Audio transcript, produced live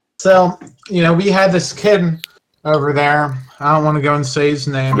So, we had this kid over there. I don't want to go and say his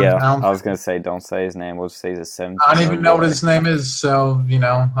name. Yeah, I was going to say, don't say his name. We'll just say he's a 17. I don't even know what his name is, so, We're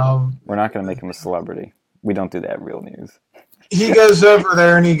not going to make him a celebrity. We don't do that in real news. He goes over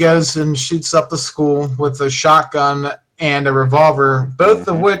there and he goes and shoots up the school with a shotgun and a revolver, both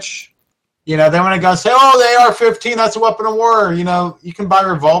of which, they want to go and say, oh, the AR-15, that's a weapon of war. You can buy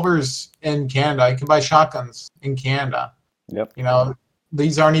revolvers in Canada. You can buy shotguns in Canada. Yep.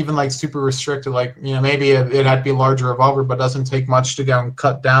 These aren't even like super restricted. Like, maybe it had to be a larger revolver, but it doesn't take much to go and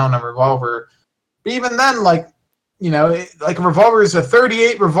cut down a revolver. But even then, like a revolver is a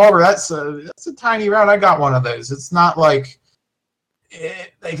 38 revolver. That's a tiny round. I got one of those. It's not like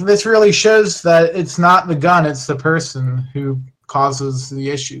this really shows that it's not the gun, it's the person who causes the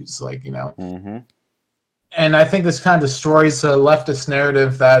issues. And I think this kind of destroys a leftist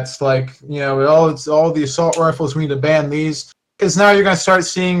narrative that's like, it's all the assault rifles, we need to ban these. Because now you're going to start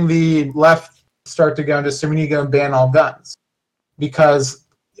seeing the left start to go into, so we need to go and ban all guns. Because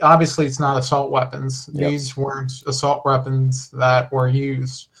obviously it's not assault weapons. Yep. These weren't assault weapons that were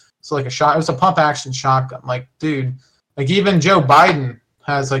used. So it was a pump action shotgun. Like, dude, like even Joe Biden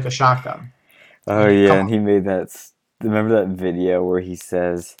has like a shotgun. Oh yeah, and he made that. Remember that video where he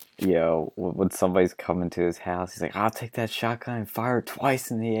says, when somebody's coming to his house, he's like, "I'll take that shotgun and fire it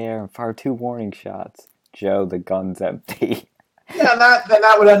twice in the air and fire 2 warning shots." Joe, the gun's empty. Yeah, and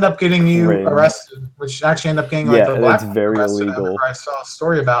that would end up getting you arrested, which actually ended up getting the black it's very illegal. I saw a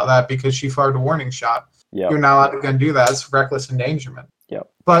story about that because she fired a warning shot. Yep. You're not allowed to go and do that. It's reckless endangerment. Yep.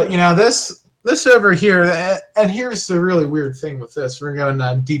 But this over here, and here's the really weird thing with this. We're going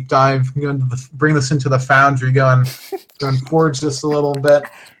to deep dive, bring this into the Foundry, go and forge this a little bit.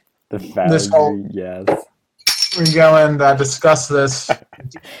 The Foundry, yes. We're going to discuss this.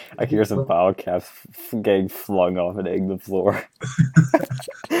 I can hear some bottle caps getting flung off and hitting the floor.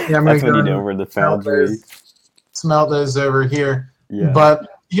 Yeah, that's when you know we're in the Foundry. Smelt those over here. Yeah. But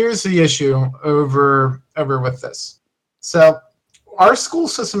here's the issue over with this. So our school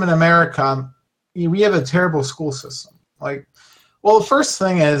system in America, we have a terrible school system. Like, well, the first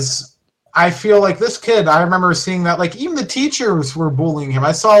thing is, I feel like this kid, I remember seeing that, like, even the teachers were bullying him.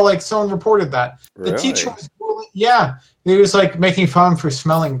 I saw, like, someone reported that. Really? The teacher was bullying, yeah. He was, like, making fun for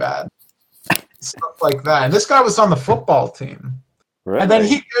smelling bad. Stuff like that. And this guy was on the football team. Really? And then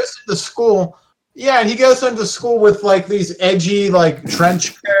he goes into school. Yeah, and he goes into school with, like, these edgy, like,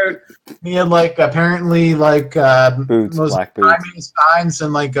 trench coat. He had, like, apparently, like, boots, black boots. Signs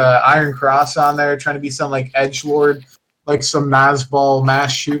and, like, Iron Cross on there, trying to be some, like, edgelord, like some Nazball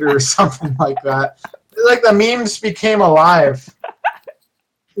mass shooter or something like that. Like, the memes became alive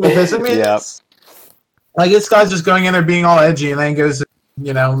with this. I mean, like, this guy's just going in there being all edgy, and then goes,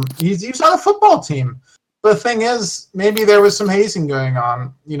 he's on a football team. But the thing is, maybe there was some hazing going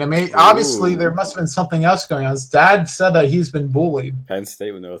on. Obviously there must have been something else going on. His dad said that he's been bullied. Penn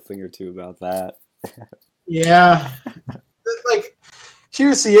State would know a thing or two about that. Yeah. Like,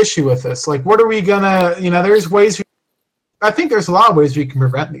 here's the issue with this. Like, what are we gonna, there's ways, I think there's a lot of ways we can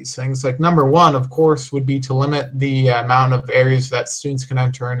prevent these things. Like, number one, of course, would be to limit the amount of areas that students can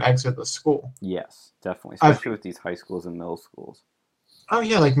enter and exit the school. Yes, definitely. Especially with these high schools and middle schools. Oh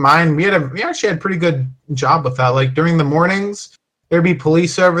yeah, like mine, we actually had a pretty good job with that. Like, during the mornings, there'd be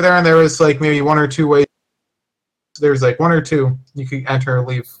police over there, and there was like maybe 1 or 2 ways. There's like 1 or 2 you could enter or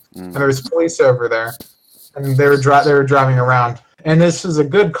leave, and there was police over there, and they were driving around. And this is a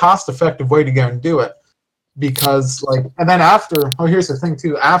good, cost-effective way to go and do it, because like, and then after, here's the thing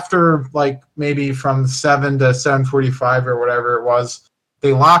too. After like maybe from 7 to 7:45 or whatever it was,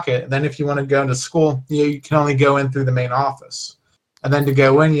 they lock it. And then if you want to go into school, you can only go in through the main office. And then to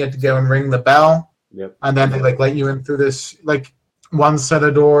go in, you have to go and ring the bell. Yep. And then they like let you in through this like one set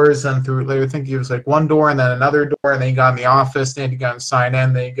of doors, and through, I think it was like one door and then another door, and then you got in the office, then you go and sign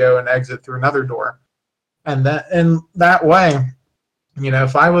in, then you go and exit through another door. And that way,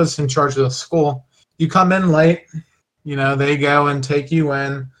 if I was in charge of the school, you come in late, they go and take you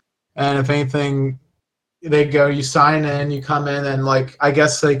in, and if anything, you sign in, you come in, and like, I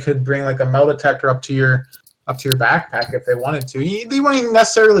guess they could bring like a metal detector up to your backpack if they wanted to. They wouldn't even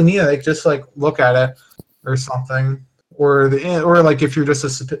necessarily need it. They could just like look at it or something, or like if you're just a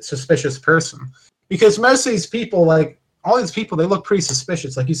suspicious person, because most of these people, like all these people, they look pretty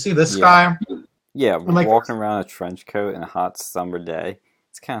suspicious. Like, you see this guy. Yeah, like, walking around in a trench coat in a hot summer day.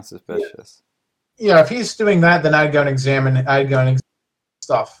 It's kind of suspicious. Yeah, if he's doing that, then I'd go and examine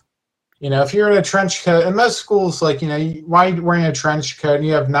stuff. If you're in a trench coat, in most schools, like, why are you wearing a trench coat and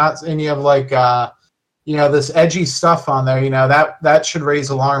you have like, this edgy stuff on there, that should raise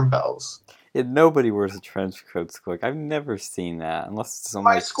alarm bells. Nobody wears a trench coat to school. Like, I've never seen that unless it's some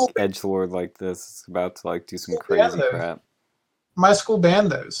My like school edgelord like this is about to like do some school crazy band crap. my school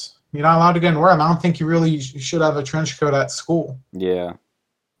banned those. You're not allowed to go and wear them. I don't think you really should have a trench coat at school. Yeah.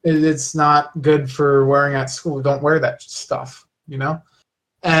 It's not good for wearing at school. Don't wear that stuff,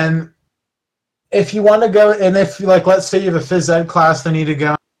 And if you want to go, and if like, let's say you have a phys ed class, they need to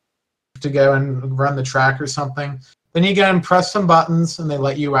go and run the track or something. Then you go and press some buttons, and they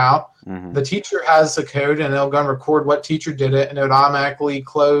let you out. Mm-hmm. The teacher has the code, and it'll go and record what teacher did it, and it would automatically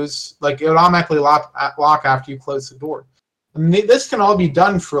close. Like it would automatically lock after you close the door. I mean, this can all be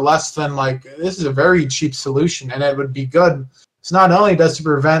done for less than this is a very cheap solution, and it would be good. So not only does it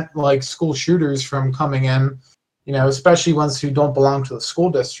prevent like school shooters from coming in, especially ones who don't belong to the school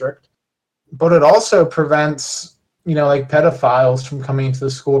district, but it also prevents like pedophiles from coming into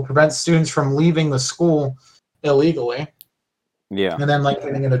the school. It prevents students from leaving the school illegally. Yeah. And then like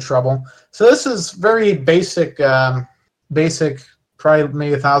getting into trouble. So this is very basic, probably maybe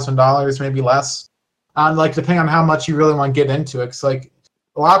 $1,000, maybe less. Like depending on how much you really want to get into it. Because like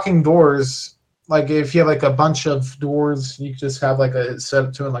locking doors, like if you have like a bunch of doors, you just have like a set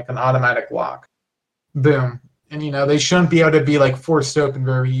up to like an automatic lock. Boom. And they shouldn't be able to be like forced open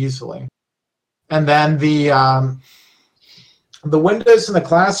very easily. And then the windows in the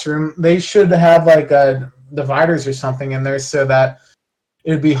classroom, they should have like a dividers or something in there so that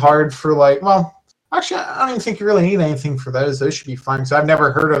it would be hard for actually I don't even think you really need anything for those. Those should be fine. Because I've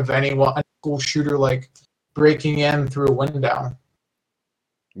never heard of a school shooter like breaking in through a window.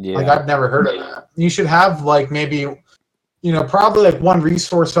 Yeah. Like I've never heard of that. You should have like maybe, probably like one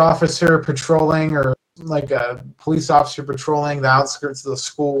resource officer patrolling or like a police officer patrolling the outskirts of the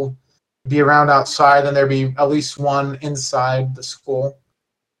school, be around outside, and there'd be at least one inside the school.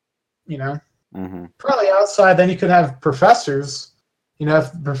 Mm-hmm. Probably outside. Then you could have professors.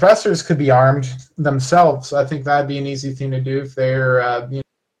 If professors could be armed themselves, I think that'd be an easy thing to do if they're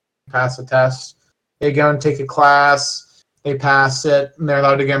pass a test. They go and take a class, they pass it, and they're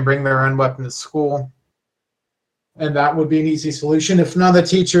allowed to go and bring their own weapon to school. And that would be an easy solution. If none of the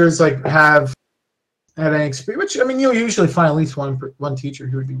teachers have had any experience, which you'll usually find at least one teacher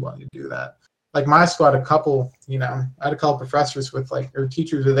who would be willing to do that. Like my school had a couple, I had a couple professors with or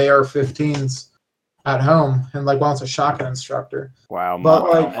teachers with AR-15s at home, and one's a shotgun instructor. Wow,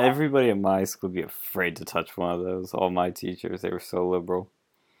 but everybody at my school would be afraid to touch one of those. All my teachers, they were so liberal.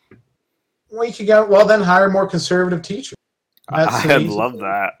 We could go. Well, then hire more conservative teachers. I'd love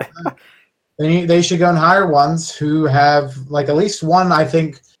that. They should go and hire ones who have at least one. I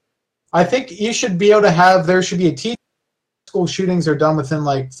think you should be able to have. There should be a teacher. School shootings are done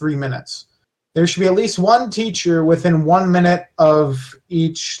within 3 minutes. There should be at least one teacher within 1 minute of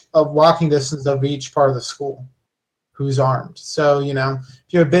walking distance of each part of the school who's armed. So, if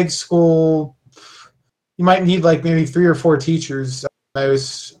you have a big school, you might need maybe 3 or 4 teachers.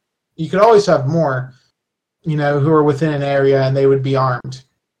 You could always have more, who are within an area and they would be armed.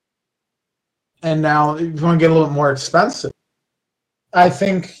 And now, if you want to get a little bit more expensive, I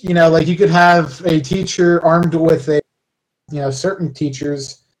think, you could have a teacher armed with certain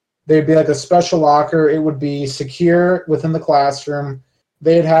teachers. They'd be a special locker. It would be secure within the classroom.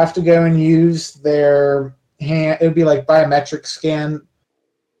 They'd have to go and use their hand. It would be biometric scan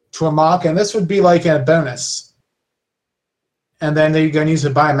to unlock, and this would be a bonus. And then they'd go and use a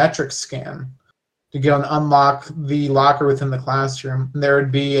biometric scan to go and unlock the locker within the classroom. And there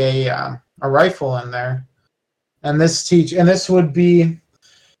would be a rifle in there, and this would be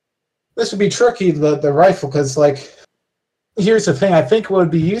tricky, the rifle, because here's the thing. I think what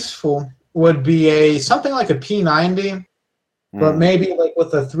would be useful would be something like a P90, but maybe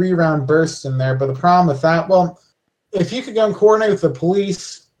with a 3-round burst in there. But the problem with that, if you could go and coordinate with the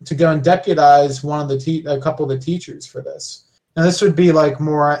police to go and deputize a couple of the teachers for this. Now this would be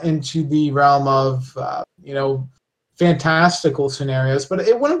more into the realm of fantastical scenarios, but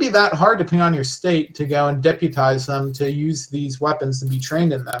it wouldn't be that hard depending on your state to go and deputize them to use these weapons and be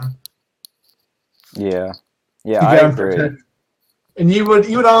trained in them. Yeah. Yeah, I agree. And you would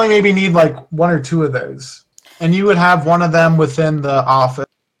only maybe need 1 or 2 of those, and you would have one of them within the office.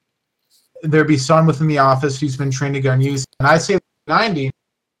 There'd be someone within the office who's been trained to go and use it. And I say 90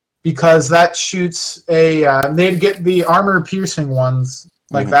 because that shoots they'd get the armor piercing ones,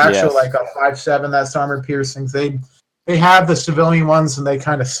 the actual a 5.7. That's armor piercings. They have the civilian ones, and they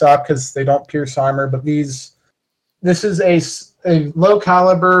kind of suck because they don't pierce armor. But this is a low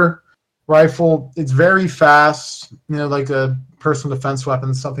caliber rifle. It's very fast, like a personal defense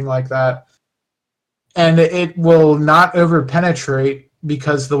weapon, something like that. And it will not over penetrate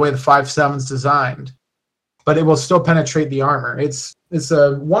because the way the 5.7 is designed. but it will still penetrate the armor. It's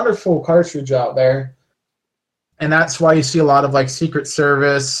a wonderful cartridge out there, and that's why you see a lot of like Secret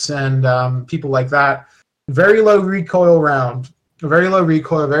Service and people like that. Very low recoil round, very low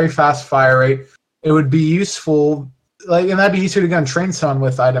recoil, very fast fire rate. It would be useful, like, and that'd be easier to go and train someone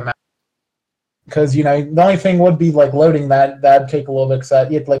with, I'd imagine. Because the only thing would be like loading that'd take a little bit, because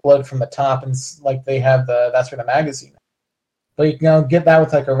you have to like load from the top, and like they have that's where the magazine is. But you can get that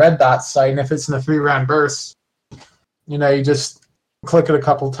with like a red dot sight, and if it's in a 3-round burst, you just click it a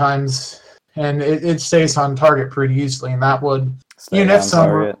couple times, and it stays on target pretty easily, and that would stay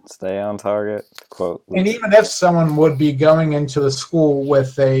on target. Quote. And even if someone would be going into the school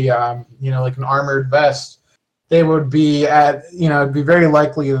with a like an armored vest, they would be it'd be very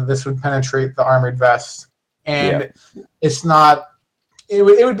likely that this would penetrate the armored vest, and it's not. It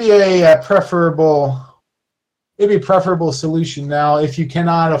would be a preferable. It'd be a preferable solution. Now, if you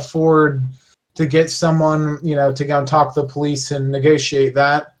cannot afford to get someone, to go and talk to the police and negotiate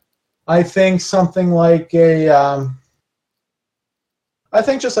that, I think something like I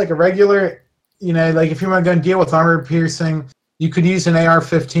think just like a regular, like if you want to go and deal with armor piercing, you could use an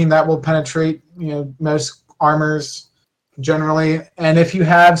AR-15 that will penetrate, most armors generally. And if you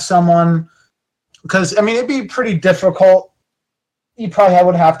have someone, because it'd be pretty difficult. You probably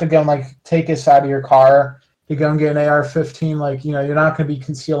would have to go and like take this out of your car to go and get an AR-15. Like, you're not going to be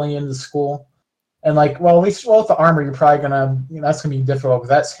concealing it in the school. And like, at least with the armor, you're probably gonna, that's gonna be difficult because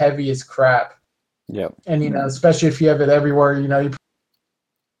that's heavy as crap. Yep. And especially if you have it everywhere,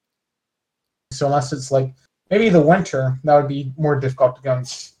 so unless it's like maybe the winter, that would be more difficult to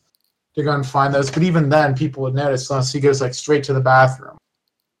go and find those. But even then, people would notice unless he goes like straight to the bathroom.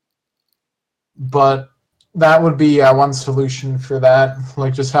 But that would be one solution for that.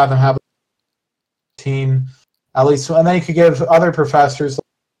 Like just have them have a team at least, and then you could give other professors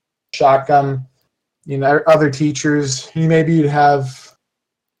like shotgun. Other teachers. Maybe you'd have,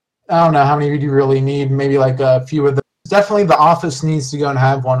 I don't know how many you really need. Maybe like a few of those. Definitely, the office needs to go and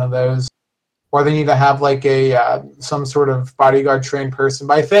have one of those, or they need to have like a some sort of bodyguard trained person.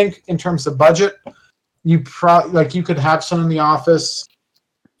 But I think in terms of budget, you could have someone in the office,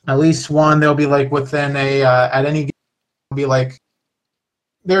 at least one. They'll be like within at any be like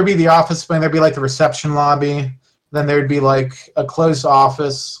there'd be the office, but there'd be like the reception lobby. Then there'd be like a closed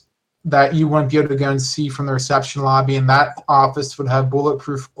office that you wouldn't be able to go and see from the reception lobby, and that office would have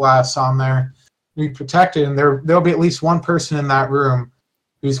bulletproof glass on there. You'd be protected, and there'll be at least one person in that room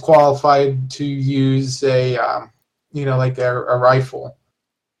who's qualified to use a like a rifle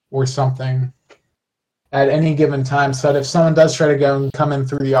or something at any given time, so that if someone does try to go and come in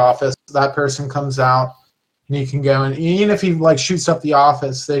through the office, that person comes out, and you can go, and even if he like shoots up the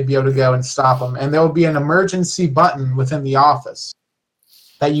office, they'd be able to go and stop him. And there will be an emergency button within the office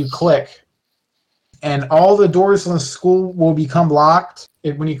that you click, and all the doors in the school will become locked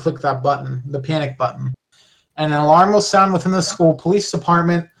when you click that button, the panic button. And an alarm will sound within the school. Police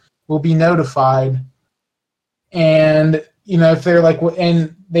department will be notified. And, if they're like,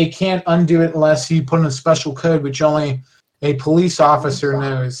 and they can't undo it unless you put in a special code, which only a police officer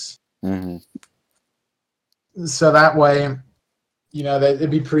knows. Mm-hmm. So that way, that it'd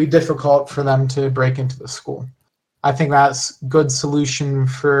be pretty difficult for them to break into the school. I think that's a good solution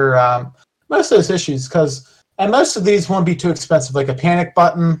for most of those issues, and most of these won't be too expensive. Like a panic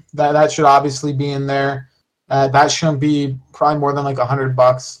button, that should obviously be in there. That shouldn't be probably more than like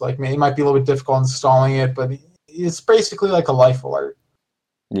 $100. Like it might be a little bit difficult installing it, but it's basically like a life alert.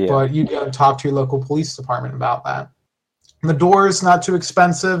 Yeah. But you got to talk to your local police department about that. And the door is not too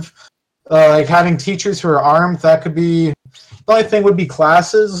expensive. Like having teachers who are armed, that could be. The only thing would be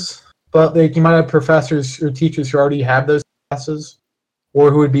classes. But you might have professors or teachers who already have those classes, or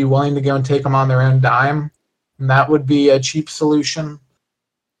who would be willing to go and take them on their own dime, and that would be a cheap solution.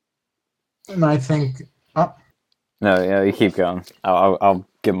 And I think, No, you keep going. I'll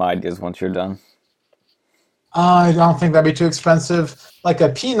get my ideas once you're done. I don't think that'd be too expensive. Like a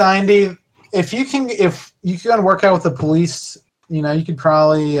P90, if you can work out with the police, you could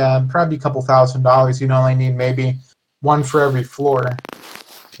probably a couple $1,000. You'd only need maybe one for every floor.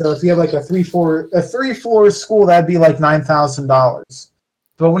 So if you have like a three-floor school, that'd be like $9,000.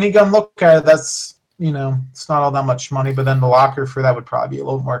 But when you go and look at it, that's it's not all that much money. But then the locker for that would probably be a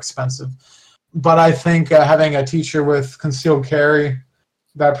little more expensive. But I think having a teacher with concealed carry,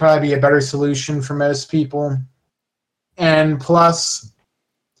 that'd probably be a better solution for most people. And plus,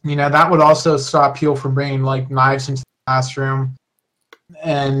 that would also stop people from bringing like knives into the classroom,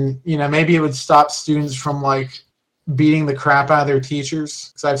 and maybe it would stop students from like beating the crap out of their teachers,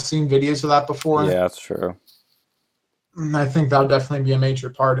 because I've seen videos of that before. Yeah, that's true. And I think that would definitely be a major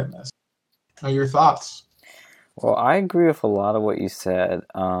part in this. What are your thoughts? Well, I agree with a lot of what you said.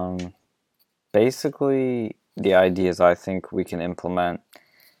 Basically, the ideas I think we can implement,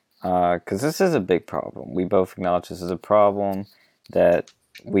 because this is a big problem. We both acknowledge this is a problem that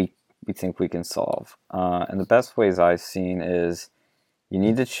we think we can solve. And the best ways I've seen is you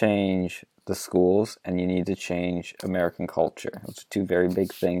need to change the schools and you need to change American culture. Those are two very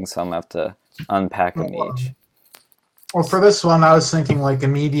big things, so I'm going to have to unpack them each. Well, for this one, I was thinking like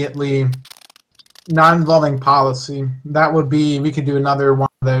immediately not involving policy. That would be, we could do another one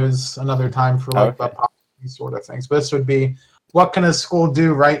of those another time for like the policy sort of things. But this would be, what can a school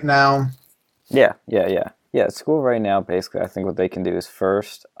do right now? Yeah. School right now, basically, I think what they can do is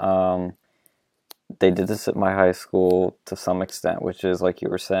first, they did this at my high school to some extent, which is like you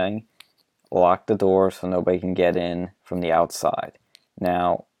were saying, lock the door so nobody can get in from the outside.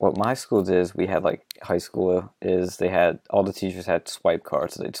 Now, what my school did is we had like high school is they had all the teachers had swipe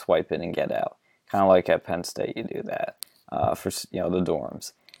cards, so they'd swipe in and get out. Kind of like at Penn State, you do that for the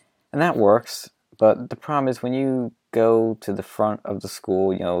dorms, and that works. But the problem is when you go to the front of the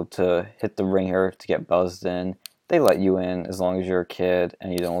school, to hit the ringer to get buzzed in, they let you in as long as you're a kid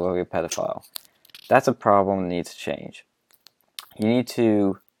and you don't look like a pedophile. That's a problem that needs to change. You need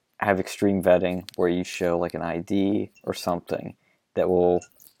to have extreme vetting where you show like an ID or something that will,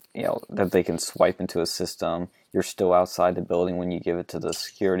 that they can swipe into a system. You're still outside the building when you give it to the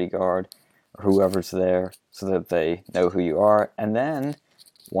security guard or whoever's there so that they know who you are. And then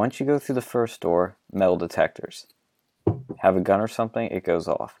once you go through the first door, metal detectors. Have a gun or something, it goes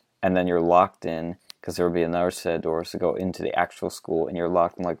off. And then you're locked in because there will be another set of doors to go into the actual school and you're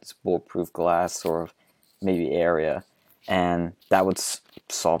locked in like this bulletproof glass sort of maybe area. And that would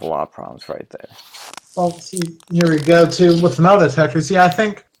solve a lot of problems right there. Well, see, here we go too with the metal detectors. Yeah, I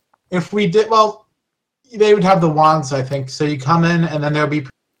think if we did, well, they would have the wands, I think. So you come in and then there'll be,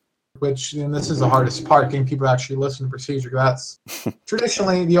 and this is the hardest part, getting people to actually listen to procedure. That's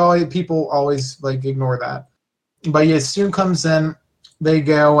traditionally people always like ignore that. But yeah, student comes in, they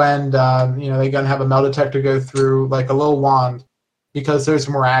go and they're gonna have a metal detector go through like a little wand because there's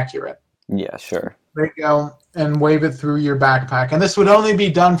more accurate. Yeah, sure. They go and wave it through your backpack, and this would only be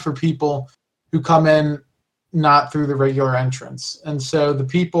done for people who come in not through the regular entrance. And so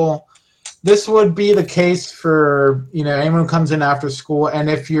this would be the case for anyone who comes in after school, and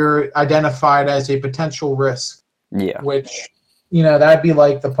if you're identified as a potential risk. Yeah. Which that'd be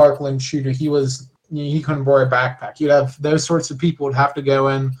like the Parkland shooter. He couldn't wear a backpack. You'd have those sorts of people would have to go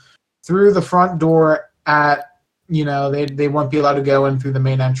in through the front door at they won't be allowed to go in through the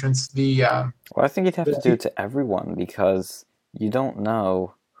main entrance. Well, I think you'd have to do it to everyone because you don't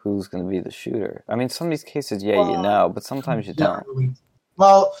know who's going to be the shooter. I mean, some of these cases, but sometimes you don't.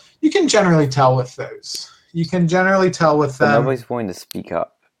 Well, you can generally tell with those. You can generally tell with them. But nobody's willing to speak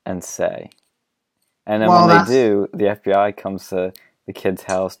up and say. And then when they do, the FBI comes to the kid's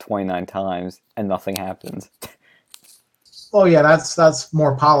house 29 times and nothing happens. Well, yeah, that's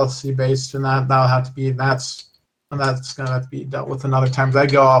more policy based, and that'll have to be that's going to have to be dealt with another time. Because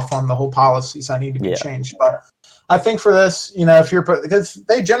I go off on the whole policies that need to be changed. But I think for this, if you're because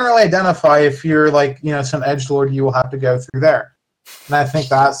they generally identify if you're like some edgelord, you will have to go through there, and I think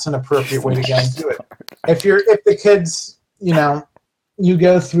that's an appropriate way to go and do it. If the kids, you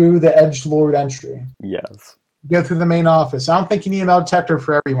go through the edgelord entry. Yes. Go through the main office. I don't think you need a metal detector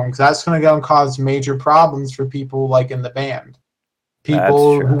for everyone because that's going to go and cause major problems for people like in the band,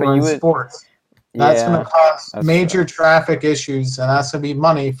 people who are in sports. That's going to cause major traffic issues, and that's going to be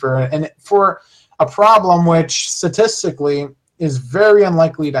money for a problem which statistically is very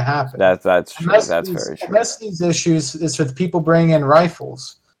unlikely to happen. That's true. That's very true. Unless these issues is with people bringing in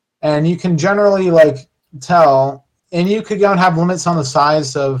rifles, and you can generally tell. And you could go and have limits on the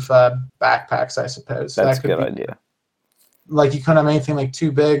size of backpacks, I suppose. That's a good idea. Like you couldn't have anything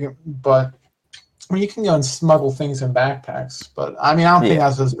too big, but you can go and smuggle things in backpacks. But I don't think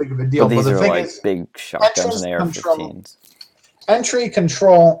that's as big of a deal. But these the are thing like is, big shotguns and AR-15s. Entry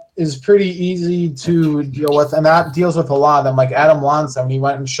control is pretty easy to deal with, and that deals with a lot of them. Like Adam Lanza, when he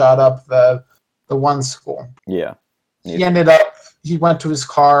went and shot up the one school. Yeah. He went to his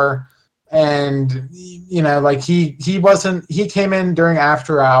car. And he came in during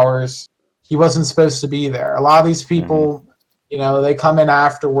after hours. He wasn't supposed to be there. A lot of these people, they come in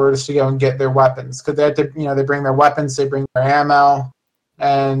afterwards to go and get their weapons because they have to, they bring their weapons, they bring their ammo,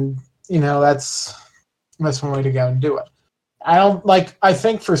 and that's one way to go and do it. I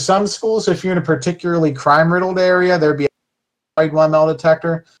think for some schools, if you're in a particularly crime-riddled area, there'd be a grade 1 metal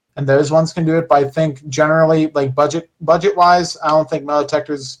detector, and those ones can do it. But I think generally, budget-wise, I don't think metal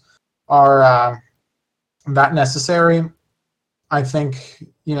detectors are that necessary. I think,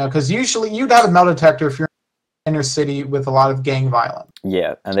 because usually you'd have a metal detector if you're in inner city with a lot of gang violence.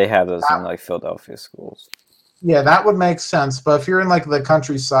 Yeah, and they have those in like Philadelphia schools. Yeah, that would make sense. But if you're in like the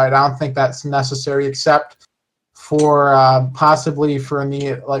countryside, I don't think that's necessary, except for possibly for in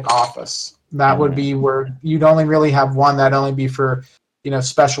the like office. That would be where you'd only really have one. That'd only be for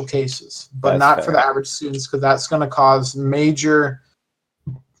special cases, but That's not fair. for the average students, because that's going to cause major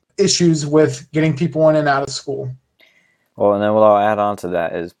issues with getting people in and out of school. Well, and then what I'll add on to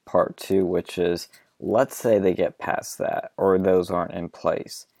that is part two, which is let's say they get past that or those aren't in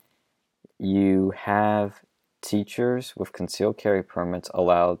place. You have teachers with concealed carry permits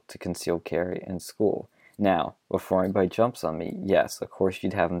allowed to conceal carry in school. Now, before anybody jumps on me, yes, of course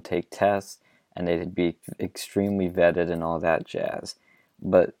you'd have them take tests and they'd be extremely vetted and all that jazz.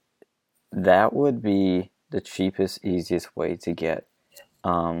 But that would be the cheapest, easiest way to get,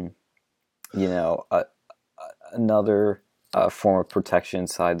 another form of protection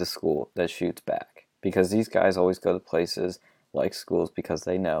inside the school that shoots back. Because these guys always go to places like schools because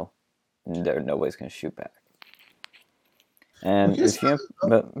they know nobody's going to shoot back. And if you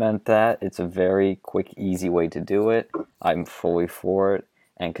implement that, it's a very quick, easy way to do it. I'm fully for it.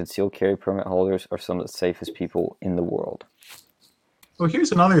 And concealed carry permit holders are some of the safest people in the world. Well,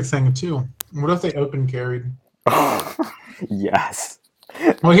 here's another thing, too. What if they open carried? Yes.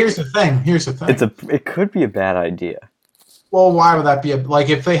 Well, here's the thing. It could be a bad idea. Well, why would that be? Like,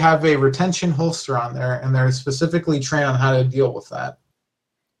 if they have a retention holster on there and they're specifically trained on how to deal with that.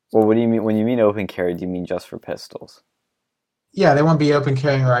 Well, what do you mean? When you mean open carry, do you mean just for pistols? Yeah, they won't be open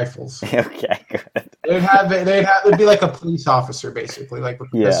carrying rifles. Okay, good. It'd be like a police officer, basically, like with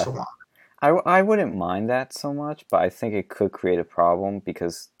a pistol on. I wouldn't mind that so much, but I think it could create a problem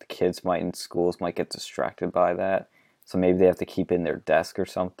because the kids in schools might get distracted by that. So maybe they have to keep it in their desk or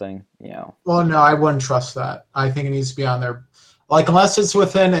something, Well, no, I wouldn't trust that. I think it needs to be on there. Like, unless it's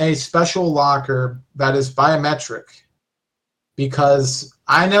within a special locker that is biometric. Because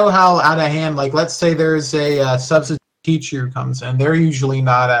I know how out of hand, like, let's say there's a substitute teacher who comes in. They're usually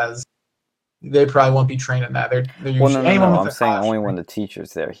not as... They probably won't be trained in that. They're usually... No. I'm saying only when the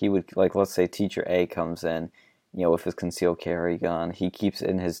teacher's there. He would, like, let's say teacher A comes in, with his concealed carry gun. He keeps it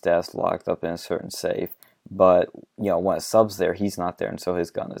in his desk locked up in a certain safe. But, when a sub's there, he's not there, and so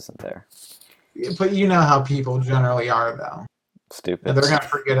his gun isn't there. But you know how people generally are, though. Stupid. And they're going to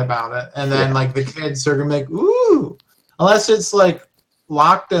forget about it. And then, like, the kids are going to be like, ooh! Unless it's, like,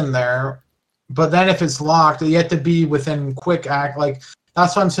 locked in there. But then if it's locked, you have to be within quick act. Like,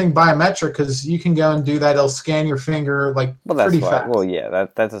 that's why I'm saying biometric, because you can go and do that. It'll scan your finger, like, pretty fast. Well, yeah,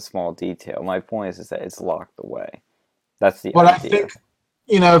 that's a small detail. My point is that it's locked away. That's the But idea. I think...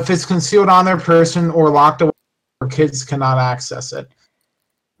 if it's concealed on their person or locked away where kids cannot access it,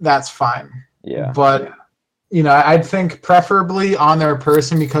 that's fine. Yeah. But, I'd think preferably on their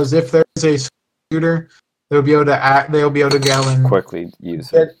person, because if there's a shooter, they'll be able to go and quickly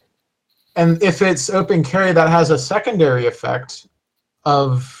use it. And if it's open carry, that has a secondary effect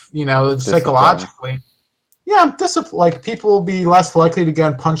of, psychologically. Yeah, like people will be less likely to go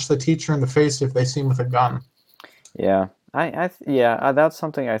and punch the teacher in the face if they see him with a gun. Yeah. That's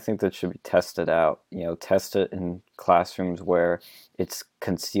something I think that should be tested out. Test it in classrooms where it's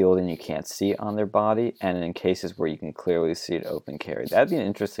concealed and you can't see it on their body, and in cases where you can clearly see it open carry. That'd be an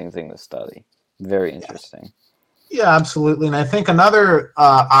interesting thing to study. Very interesting. Yeah, absolutely. And I think another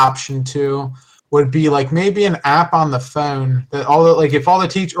option too would be like maybe an app on the phone that if all the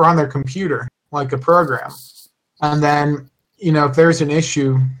teachers are on their computer, like a program, and then. If there's an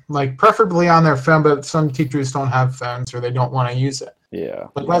issue, like preferably on their phone, but some teachers don't have phones or they don't want to use it. Yeah.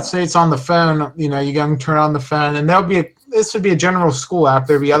 But let's say it's on the phone, you can turn on the phone, and this would be a general school app.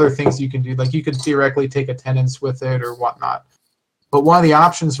 There'd be other things you can do. Like you could theoretically take attendance with it or whatnot. But one of the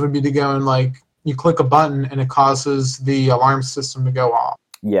options would be to go and you click a button and it causes the alarm system to go off.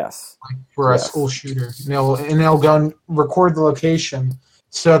 Yes. For a school shooter. And they'll go and record the location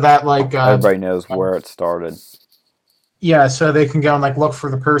so that everybody knows where it started. Yeah, so they can go and look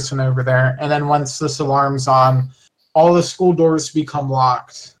for the person over there, and then once this alarm's on, all the school doors become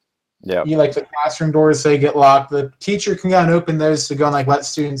locked. Yeah. The classroom doors, they get locked. The teacher can go and open those to go and let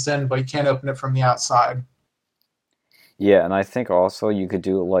students in, but you can't open it from the outside. Yeah, and I think also you could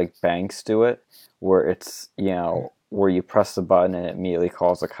do it like banks do it, where it's where you press the button and it immediately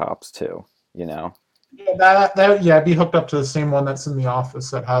calls the cops too. Yeah, it'd be hooked up to the same one that's in the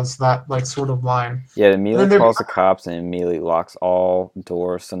office that has that sort of line. Yeah, it immediately calls the cops and immediately locks all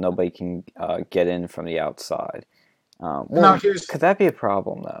doors so nobody can get in from the outside. Could that be a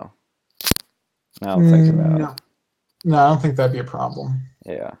problem though? I don't think about it. No, I don't think that'd be a problem.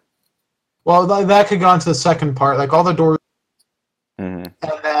 Yeah. Well, that could go into the second part, all the doors, mm-hmm.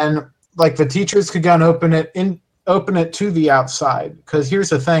 and then like the teachers could go and open it to the outside. Because here's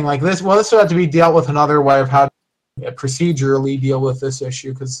the thing, like this, well, this would have to be dealt with another way of how to procedurally deal with this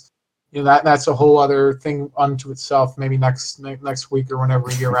issue. Because that's a whole other thing unto itself. Maybe next week or whenever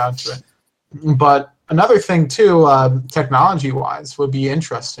we get around to it. But another thing too, technology wise, would be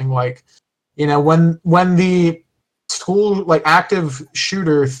interesting. Like, when the school like active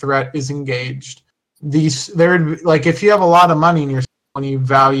shooter threat is engaged, like if you have a lot of money in your when you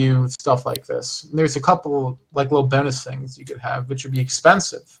value stuff like this, there's a couple like little bonus things you could have, which would be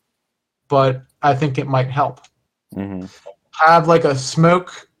expensive, but I think it might help. Mm-hmm. Have like a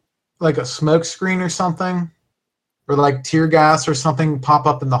smoke screen or something, or like tear gas or something pop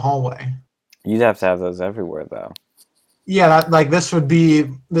up in the hallway. You'd have to have those everywhere, though. Yeah, this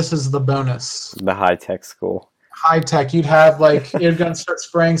is the bonus. The high-tech school. High-tech. You'd have like, you're going to start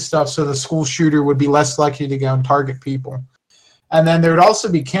spraying stuff so the school shooter would be less likely to go and target people. And then there would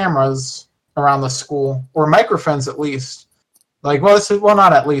also be cameras around the school, or microphones at least. Like, well,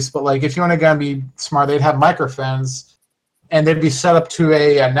 not at least, but like if you want to go and be smart, they'd have microphones, and they'd be set up to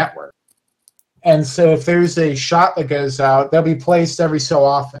a network. And so if there's a shot that goes out, they'll be placed every so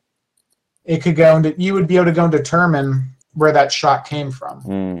often. It could go into, you would be able to go and determine where that shot came from.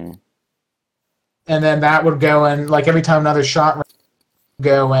 Mm. And then that would go in, like every time another shot would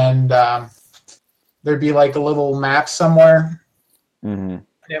go, and there'd be like a little map somewhere. Mm-hmm.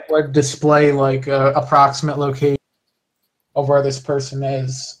 It would display like a approximate location of where this person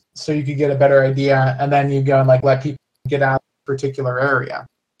is, so you could get a better idea, and then you go and like let people get out of a particular area.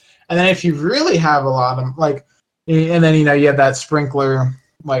 And then if you really have a lot of like, and then you have that sprinkler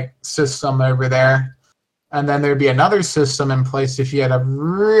like system over there, and then there'd be another system in place if you had a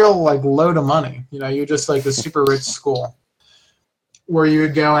real like load of money. You just like the super rich school, where you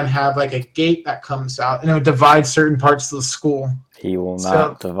would go and have like a gate that comes out, and it would divide certain parts of the school. He will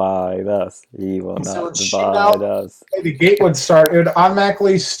not divide us. He will not divide us. The gate would start. It would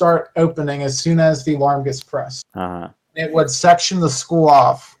automatically start opening as soon as the alarm gets pressed. Uh-huh. It would section the school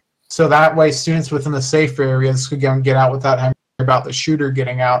off, so that way students within the safe areas could go and get out without having to worry about the shooter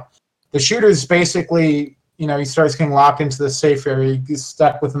getting out. The shooter's basically, he starts getting locked into the safe area. He's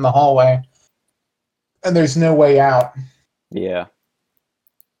stuck within the hallway, and there's no way out. Yeah.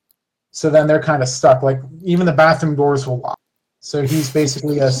 So then they're kind of stuck. Like even the bathroom doors will lock. So he's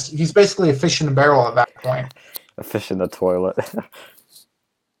basically a fish in a barrel at that point. A fish in the toilet.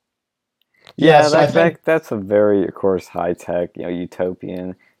 Yeah, so that's a very, of course, high tech,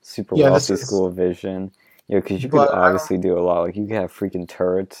 utopian, super wealthy school vision. Because you could obviously do a lot. Like you could have freaking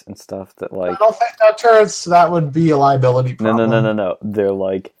turrets and stuff that like. I don't think turrets. That would be a liability problem. No. They're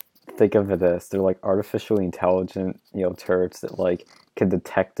like, think of it as they're like artificially intelligent, turrets that like can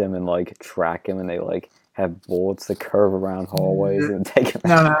detect them and like track them, and they like have bullets that curve around hallways and take them.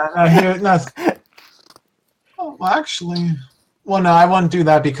 No. Oh, well, actually, no, I wouldn't do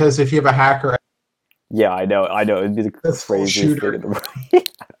that, because if you have a hacker. Yeah, I know. It'd be the craziest thing in the world.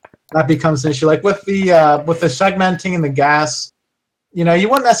 That becomes an issue. Like with the segmenting and the gas, you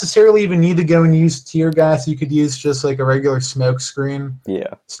wouldn't necessarily even need to go and use tear gas. You could use just like a regular smoke screen.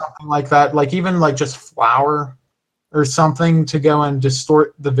 Yeah. Something like that. Like even like just flour or something to go and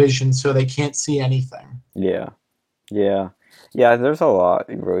distort the vision so they can't see anything. Yeah. There's a lot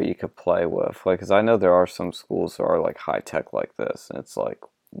really you could play with, like, because I know there are some schools that are like high tech like this, and it's like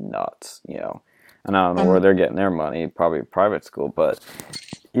nuts, and I don't know where they're getting their money, probably a private school, but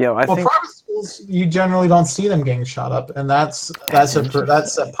I think private schools, you generally don't see them getting shot up, and that's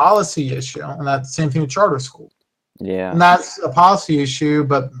a policy issue, and that's the same thing with charter school. Yeah, and that's a policy issue,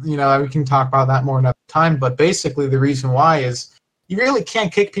 but we can talk about that more another time. But basically, the reason why is you really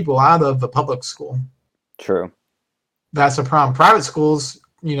can't kick people out of the public school. True. That's a problem. Private schools,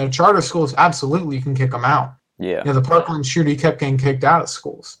 charter schools, absolutely you can kick them out. Yeah. The Parkland shooter kept getting kicked out of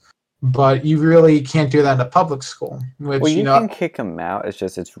schools, but you really can't do that in a public school. Which, you can kick him out. It's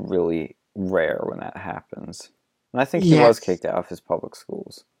just it's really rare when that happens. And I think he was kicked out of his public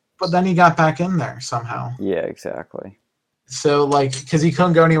schools. But then he got back in there somehow. Yeah, exactly. So because he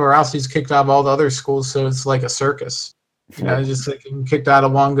couldn't go anywhere else, he's kicked out of all the other schools. So it's like a circus. Just like kicked out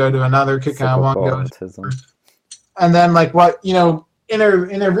of one, go to another, kick out of one, go to another. And then in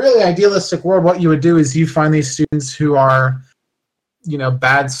a really idealistic world, what you would do is you find these students who are,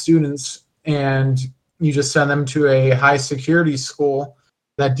 bad students, and you just send them to a high security school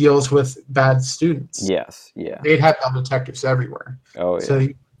that deals with bad students. Yes, yeah. They'd have metal detectors everywhere. Oh, yeah. So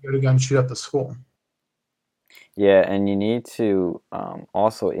you go to go and shoot up the school. Yeah, and you need to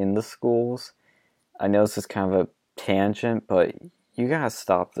also in the schools. I know this is kind of a tangent, but you gotta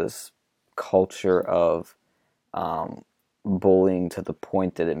stop this culture of bullying to the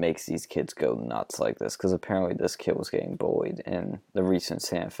point that it makes these kids go nuts like this, because apparently this kid was getting bullied in the recent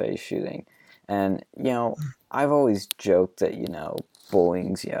Santa Fe shooting. And, I've always joked that,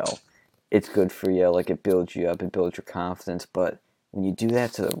 bullying's, it's good for you, like it builds you up, it builds your confidence, but when you do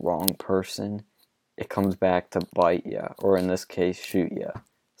that to the wrong person, it comes back to bite you, or in this case, shoot you.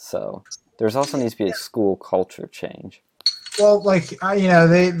 So there's also needs to be a school culture change. Well,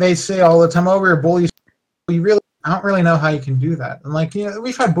 they say all the time, "Oh, we're bullies." I don't really know how you can do that. And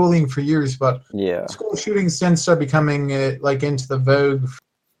we've had bullying for years, but yeah, school shootings then start becoming into the vogue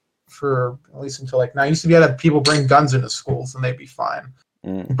for at least until now. I used to be able to have people bring guns into schools and they'd be fine.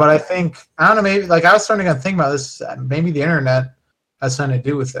 But I don't know, maybe I was starting to think about this. Maybe the internet has something to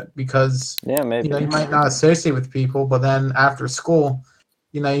do with it, because maybe you might not associate with people, but then after school,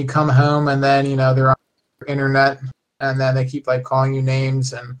 you come home and then they're on the internet, and then they keep calling you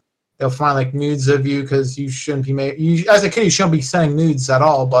names, and they'll find nudes of you, because you shouldn't be as a kid, you shouldn't be sending nudes at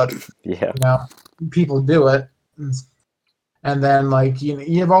all, but people do it. And then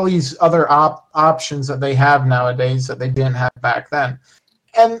you have all these other options that they have nowadays that they didn't have back then.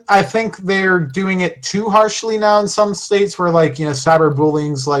 And I think they're doing it too harshly now in some states, where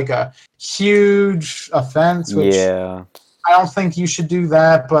cyberbullying's a huge offense, which I don't think you should do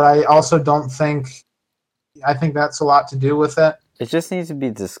that, but I also don't think, I think that's a lot to do with it. It just needs to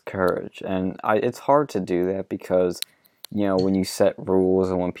be discouraged, and it's hard to do that because, when you set rules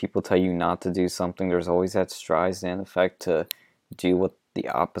and when people tell you not to do something, there's always that Streisand effect to do what the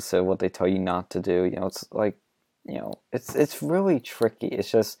opposite of what they tell you not to do. It's it's really tricky. It's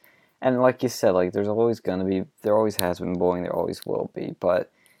just, and like you said, there always has been bullying, there always will be,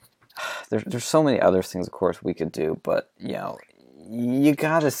 but there's so many other things, of course, we could do, but, you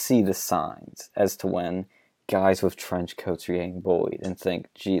gotta see the signs as to when guys with trench coats are getting bullied and think,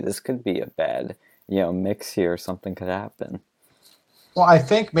 gee, this could be a bad, mix here, something could happen. Well, I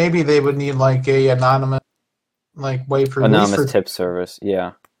think maybe they would need a anonymous way for anonymous tip service,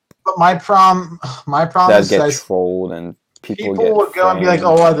 yeah. But my problem is get trolled and people would go and be like,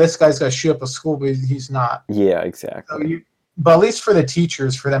 "Oh, well, this guy's gonna shoot up a school," but he's not. Yeah, exactly. So but at least for the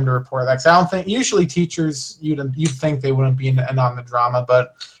teachers, for them to report that, 'cause I don't think usually teachers you'd think they wouldn't be in on the drama,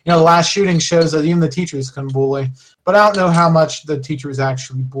 but the last shooting shows that even the teachers can bully. But I don't know how much the teachers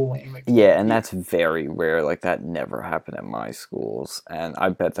actually bullying. Yeah, and that's very rare. That never happened at my schools, and I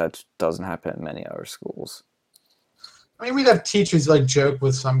bet that doesn't happen at many other schools. I mean, we'd have teachers joke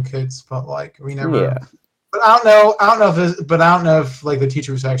with some kids, but we never. Yeah. But I don't know if the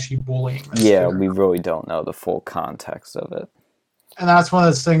teacher was actually bullying. Yeah, we really don't know the full context of it. And that's one of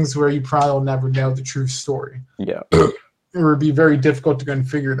those things where you probably will never know the true story. Yeah. It would be very difficult to go and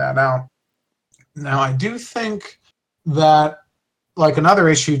figure that out. Now, I do think that another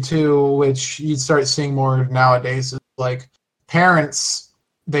issue too, which you'd start seeing more nowadays, is parents.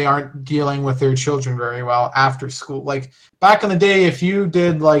 They aren't dealing with their children very well after school. Back in the day, if you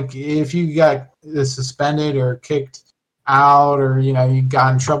got suspended or kicked out, or you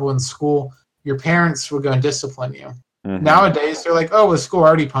got in trouble in school, your parents would go and discipline you. Mm-hmm. Nowadays, they're like, "Oh, well, school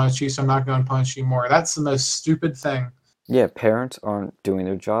already punished you, so I'm not going to punish you more." That's the most stupid thing. Yeah, parents aren't doing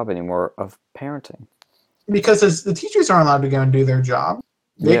their job anymore of parenting, because the teachers aren't allowed to go and do their job.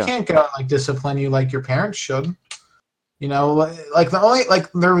 They can't go and discipline you like your parents should. The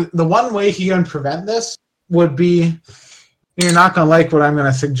one way you can prevent this would be, you're not going to like what I'm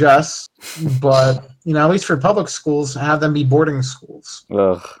going to suggest, but, at least for public schools, have them be boarding schools.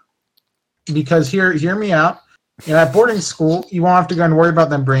 Ugh. Because hear me out. At boarding school, you won't have to go and worry about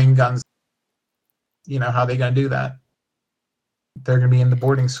them bringing guns. How are they going to do that? They're going to be in the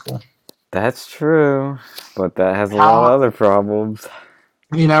boarding school. That's true, but that has a lot of other problems.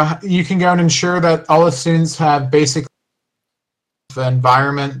 You can go and ensure that all the students have basic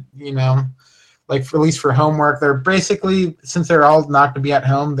environment, at least for homework. They're basically, since they're all not going to be at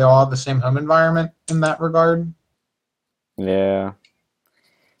home, they'll all have the same home environment in that regard. Yeah.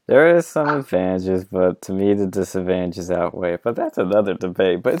 There is some advantages, but to me the disadvantages outweigh it. But that's another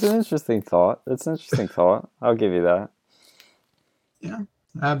debate. But it's an interesting thought. I'll give you that. Yeah,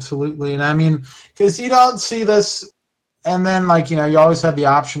 absolutely. And I mean, because you don't see this, and then you always have the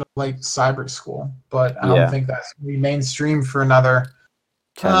option of cyber school, but I don't think that's going to be mainstream for another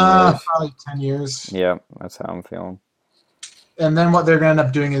 10 years. Probably 10 years. Yeah, that's how I'm feeling. And then what they're going to end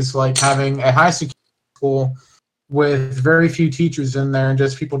up doing is having a high security school with very few teachers in there and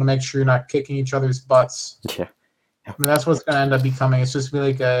just people to make sure you're not kicking each other's butts. Yeah. I mean, that's what's going to end up becoming. It's just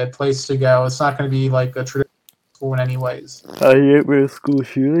going to be a place to go. It's not going to be a traditional school in any ways. How do you get rid of school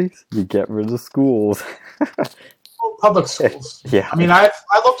shootings? You get rid of schools. Public schools. Yeah. I mean, I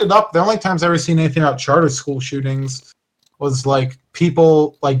looked it up. The only times I've ever seen anything about charter school shootings was like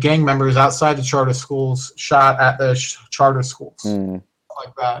people, like gang members outside the charter schools shot at the charter schools,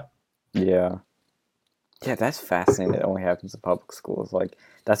 like that. Yeah. Yeah, that's fascinating. It only happens in public schools. Like,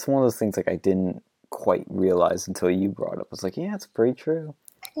 that's one of those things like I didn't quite realize until you brought it up. I was like, yeah, it's pretty true.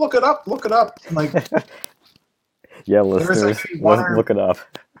 Look it up. Like, yeah, listeners, look it up.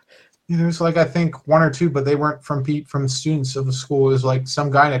 There's like I think one or two, but they weren't from students of the school. It was like some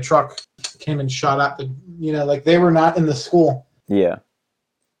guy in a truck came and shot at the, like they were not in the school. Yeah.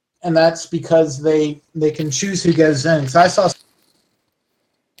 And that's because they can choose who goes in. So I saw,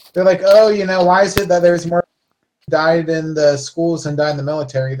 they're like, oh, why is it that there's more died in the schools than died in the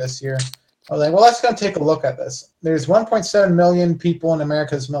military this year? I was like, well, let's go take a look at this. There's 1.7 million people in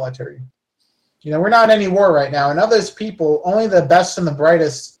America's military. We're not in any war right now. And of those people, only the best and the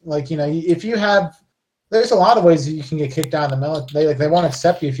brightest, if you have, there's a lot of ways that you can get kicked out of the military. They won't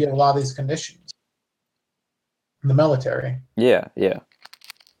accept you if you have a lot of these conditions in the military. Yeah, yeah.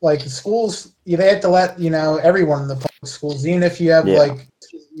 Like the schools, they have to let, everyone in the public schools, even if you have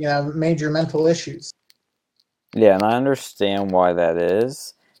major mental issues. Yeah, and I understand why that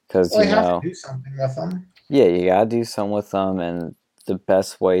is. Because, you have to do something with them. Yeah, you gotta do something with them, and the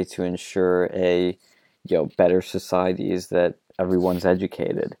best way to ensure a better society is that everyone's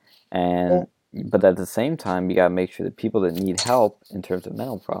educated, but at the same time you gotta make sure that people that need help in terms of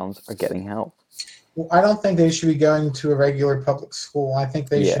mental problems are getting help. Well, I don't think they should be going to a regular public school. I think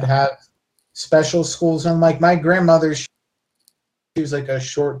they should have special schools. And like my grandmother, she was like a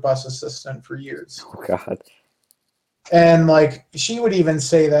short bus assistant for years. Oh God. And like she would even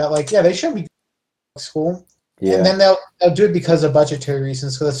say that they shouldn't be going to school. Yeah. And then they'll do it because of budgetary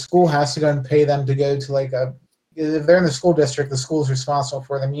reasons. So the school has to go and pay them to go to if they're in the school district, the school's responsible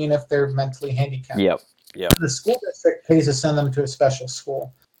for them, even if they're mentally handicapped. Yep. The school district pays to send them to a special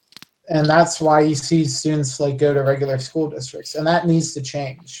school. And that's why you see students go to regular school districts. And that needs to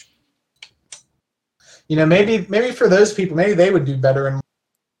change. Maybe for those people, maybe they would do better. And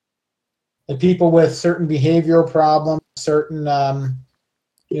the people with certain behavioral problems, certain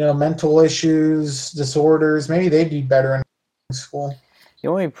mental issues, disorders, maybe they'd do better in school. The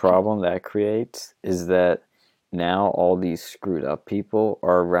only problem that creates is that now all these screwed up people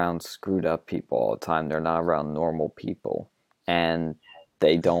are around screwed up people all the time. They're not around normal people. And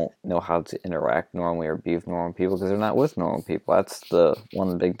they don't know how to interact normally or be with normal people because they're not with normal people. That's one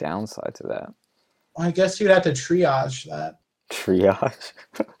of the big downsides of that. Well, I guess you'd have to triage that. Triage?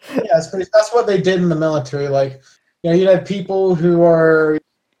 Yeah, that's what they did in the military. You'd have people who are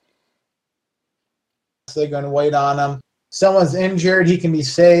they're going to wait on them. Someone's injured, he can be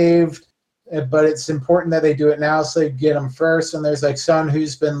saved, but it's important that they do it now so they get him first. And there's someone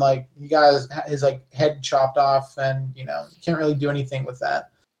who's been he got his head chopped off and can't really do anything with that.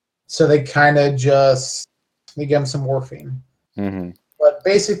 So they kind of they give him some morphine. Mm-hmm. But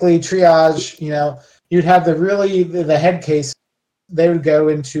basically triage, you'd have the head case, they would go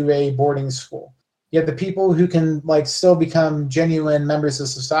into a boarding school. You have the people who can still become genuine members of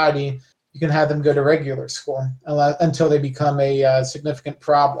society. You can have them go to regular school until they become a significant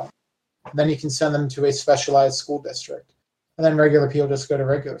problem. Then you can send them to a specialized school district. And then regular people just go to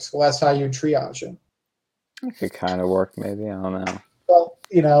regular school. That's how you triage it. It could kind of work, maybe. I don't know. Well,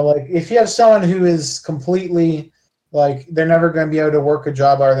 if you have someone who is completely, they're never going to be able to work a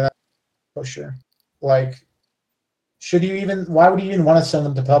job other than a pusher. Why would you even want to send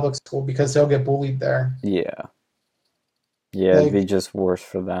them to public school? Because they'll get bullied there. Yeah. Yeah, it'd be just worse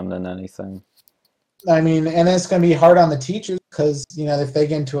for them than anything. I mean, and it's going to be hard on the teachers because, if they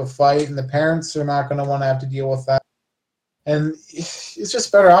get into a fight and the parents are not going to want to have to deal with that. And it's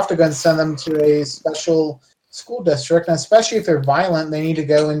just better off to go and send them to a special school district. And especially if they're violent, they need to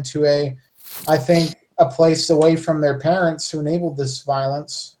go into a place away from their parents who enabled this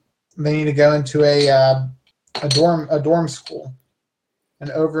violence. They need to go into a dorm school,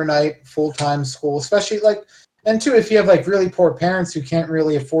 an overnight full-time school, especially and too, if you have really poor parents who can't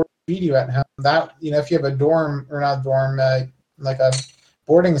really afford to feed you at home, that if you have a dorm or not dorm, a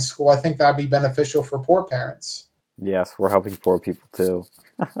boarding school, I think that'd be beneficial for poor parents. Yes, we're helping poor people too.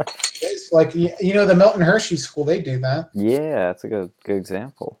 It's the Milton Hershey School, they do that. Yeah, that's a good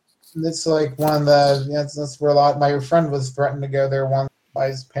example. It's one of the that's where a lot. My friend was threatened to go there once by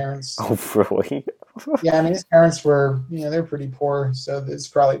his parents. Oh, really? Yeah, I mean his parents were they're pretty poor, so it's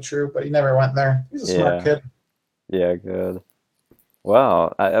probably true. But he never went there. He's a smart kid. Yeah, good.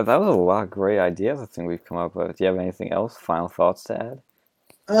 Wow, that was a lot of great ideas I think we've come up with. Do you have anything else? Final thoughts to add?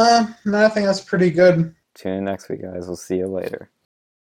 No, I think that's pretty good. Tune in next week, guys. We'll see you later.